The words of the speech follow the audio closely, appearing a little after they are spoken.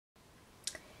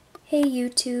Hey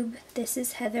YouTube, this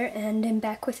is Heather and I'm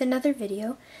back with another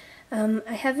video.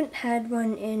 I haven't had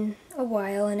one in a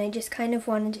while and I just kind of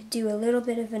wanted to do a little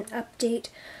bit of an update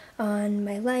on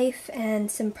my life and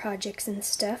some projects and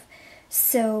stuff.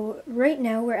 So right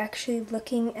now we're actually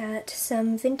looking at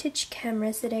some vintage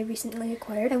cameras that I recently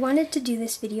acquired. I wanted to do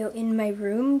this video in my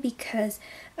room because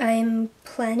I'm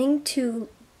planning to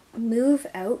move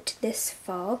out this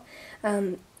fall.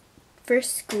 For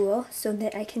school so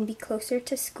that I can be closer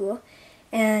to school,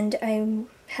 and I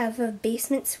have a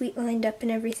basement suite lined up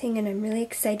and everything, and I'm really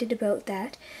excited about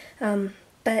that,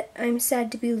 but I'm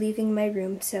sad to be leaving my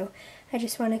room, so I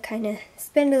just want to kind of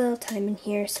spend a little time in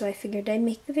here, so I figured I'd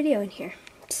make the video in here.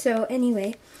 So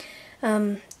anyway,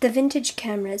 the vintage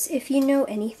cameras, if you know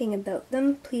anything about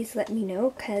them, please let me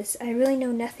know, because I really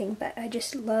know nothing, but I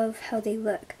just love how they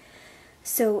look.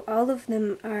 So all of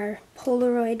them are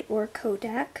Polaroid or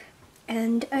Kodak.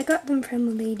 And I got them from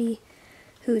a lady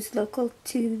who's local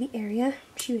to the area.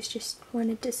 She was just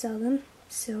wanted to sell them.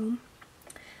 So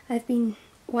I've been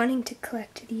wanting to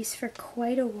collect these for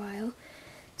quite a while.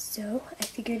 So I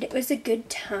figured it was a good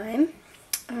time.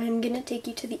 I'm going to take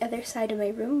you to the other side of my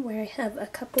room where I have a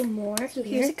couple more. So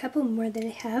here's a couple more that I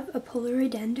have, a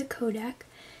Polaroid and a Kodak.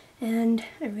 And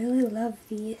I really love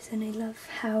these, and I love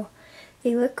how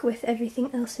they look with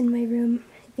everything else in my room.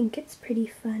 I think it's pretty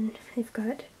fun. I've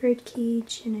got a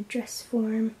birdcage and a dress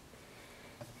form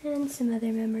and some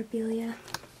other memorabilia.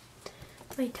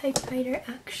 My typewriter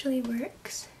actually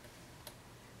works.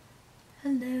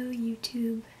 Hello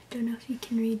YouTube. Don't know if you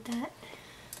can read that.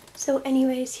 So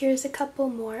anyways, here's a couple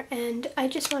more, and I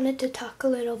just wanted to talk a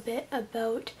little bit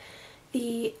about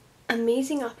the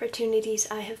amazing opportunities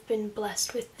I have been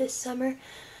blessed with this summer.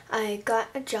 I got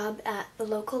a job at the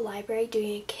local library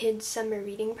doing a kids summer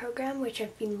reading program, which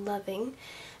I've been loving,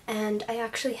 and I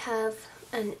actually have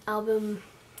an album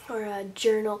or a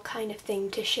journal kind of thing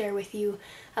to share with you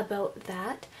about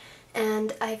that.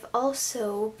 And I've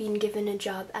also been given a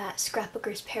job at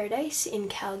Scrapbooker's Paradise in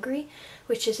Calgary,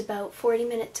 which is about 40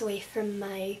 minutes away from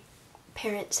my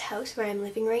parents' house where I'm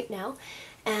living right now.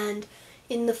 And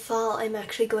in the fall, I'm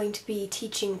actually going to be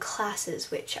teaching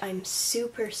classes, which I'm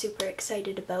super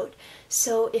excited about.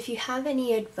 So if you have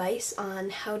any advice on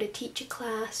how to teach a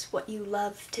class, what you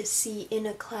love to see in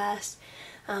a class,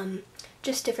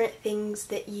 just different things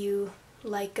that you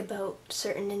like about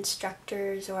certain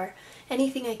instructors, or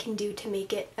anything I can do to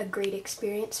make it a great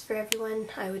experience for everyone,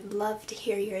 I would love to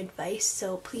hear your advice,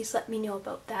 so please let me know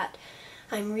about that.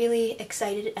 I'm really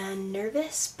excited and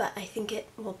nervous, but I think it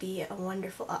will be a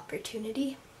wonderful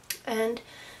opportunity. And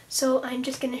so I'm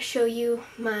just going to show you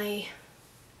my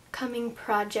coming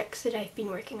projects that I've been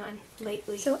working on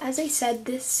lately. So as I said,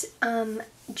 this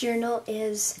journal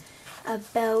is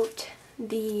about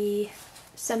the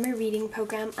summer reading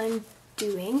program I'm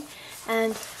doing,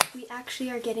 and we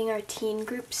actually are getting our teen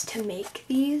groups to make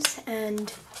these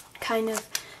and kind of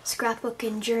scrapbook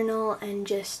and journal and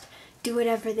just do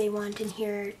whatever they want in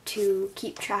here to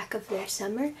keep track of their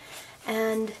summer.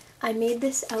 And I made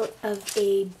this out of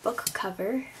a book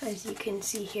cover, as you can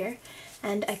see here,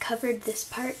 and I covered this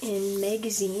part in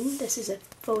magazine. This is a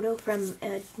photo from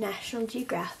National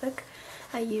Geographic.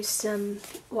 I used some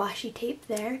washi tape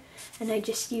there, and I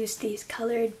just used these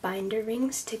colored binder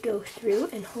rings to go through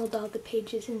and hold all the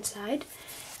pages inside.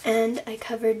 And I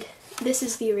covered, this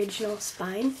is the original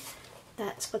spine,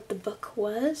 that's what the book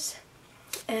was.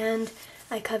 And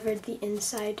I covered the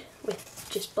inside with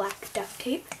just black duct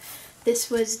tape. This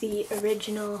was the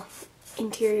original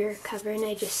interior cover, and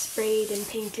I just sprayed and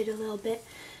painted a little bit,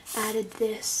 added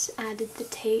this, added the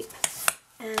tape,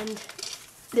 and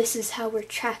this is how we're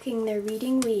tracking their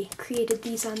reading. We created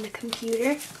these on the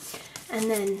computer, and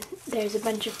then there's a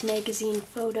bunch of magazine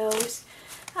photos,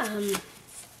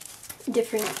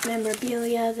 different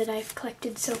memorabilia that I've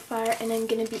collected so far, and I'm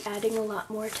going to be adding a lot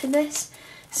more to this.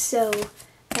 So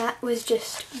that was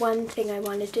just one thing I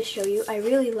wanted to show you. I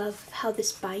really love how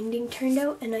this binding turned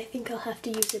out, and I think I'll have to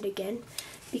use it again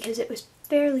because it was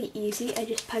fairly easy. I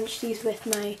just punched these with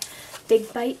my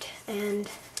Big Bite, and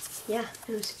yeah,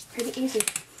 it was pretty easy.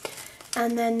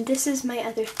 And then this is my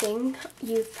other thing.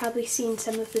 You've probably seen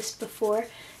some of this before.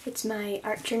 It's my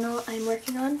art journal I'm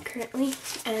working on currently,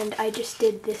 and I just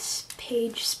did this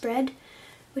page spread,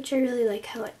 which I really like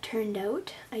how it turned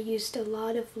out. I used a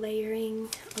lot of layering,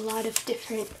 a lot of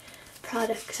different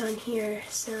products on here,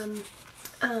 some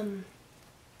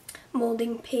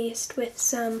molding paste with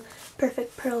some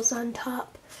perfect pearls on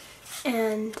top,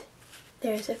 and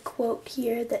there's a quote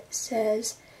here that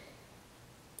says,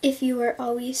 "If you are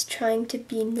always trying to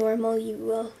be normal, you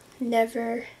will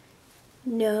never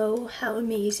know how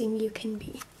amazing you can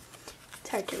be." It's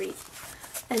hard to read.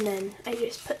 And then I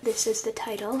just put this as the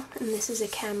title, and this is a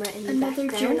camera in the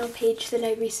background. Another journal page that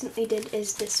I recently did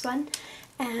is this one,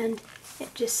 and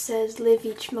it just says live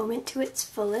each moment to its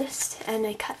fullest, and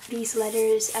I cut these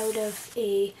letters out of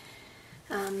a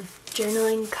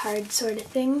journaling card sort of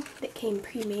thing that came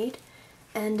pre-made,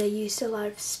 and I used a lot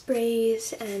of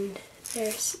sprays, and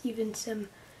there's even some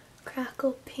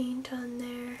crackle paint on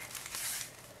there.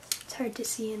 It's hard to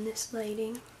see in this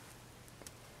lighting,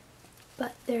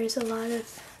 but there's a lot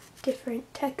of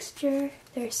different texture.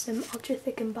 There's some ultra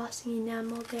thick embossing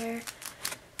enamel there.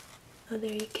 Oh,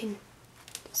 there you can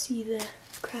see the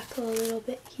crackle a little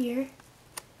bit here.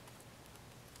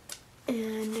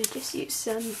 And I just used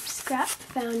some scrap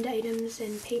found items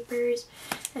and papers,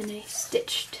 and I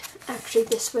stitched, actually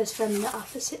this was from the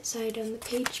opposite side on the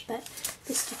page, but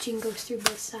the stitching goes through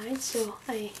both sides, so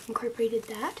I incorporated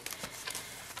that.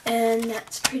 And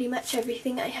that's pretty much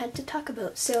everything I had to talk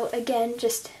about. So again,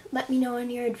 just let me know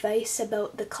on your advice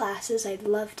about the classes. I'd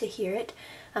love to hear it.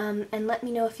 And let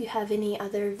me know if you have any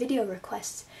other video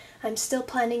requests. I'm still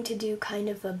planning to do kind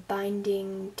of a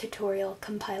binding tutorial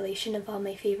compilation of all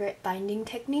my favorite binding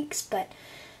techniques, but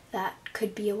that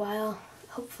could be a while,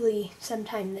 hopefully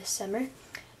sometime this summer.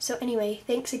 So anyway,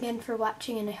 thanks again for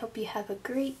watching, and I hope you have a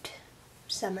great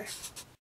summer.